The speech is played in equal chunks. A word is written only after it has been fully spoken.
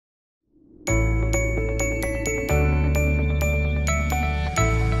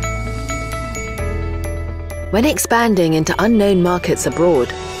when expanding into unknown markets abroad,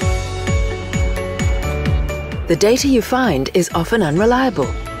 the data you find is often unreliable.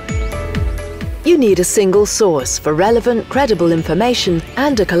 You need a single source for relevant, credible information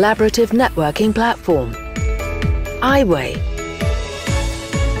and a collaborative networking platform. Iway.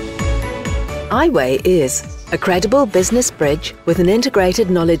 Iway is a credible business bridge with an integrated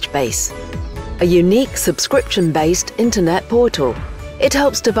knowledge base, a unique subscription-based internet portal. It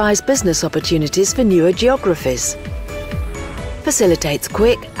helps devise business opportunities for newer geographies, facilitates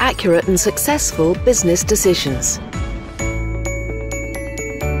quick, accurate and successful business decisions.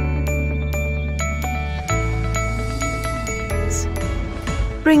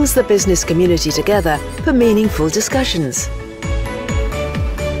 Brings the business community together for meaningful discussions.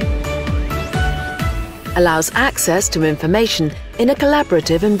 Allows access to information in a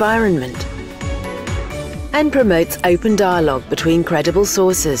collaborative environment. And promotes open dialogue between credible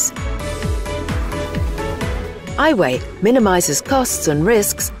sources. Iway minimizes costs and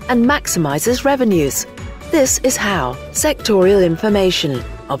risks and maximizes revenues. This is how sectorial information,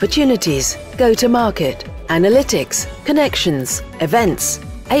 opportunities, go-to-market, analytics, connections, events,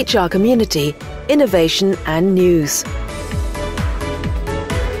 HR community, innovation and news.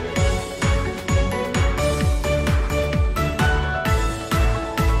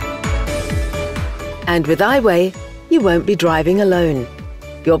 And with Iway, you won't be driving alone.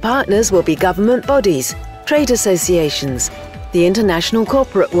 Your partners will be government bodies, trade associations, the international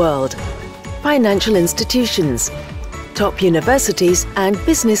corporate world, financial institutions, top universities and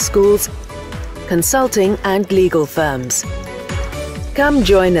business schools, consulting and legal firms. Come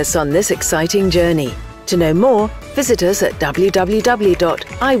join us on this exciting journey. To know more, visit us at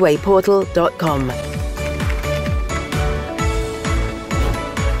www.iwayportal.com.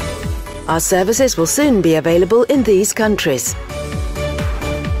 Our services will soon be available in these countries.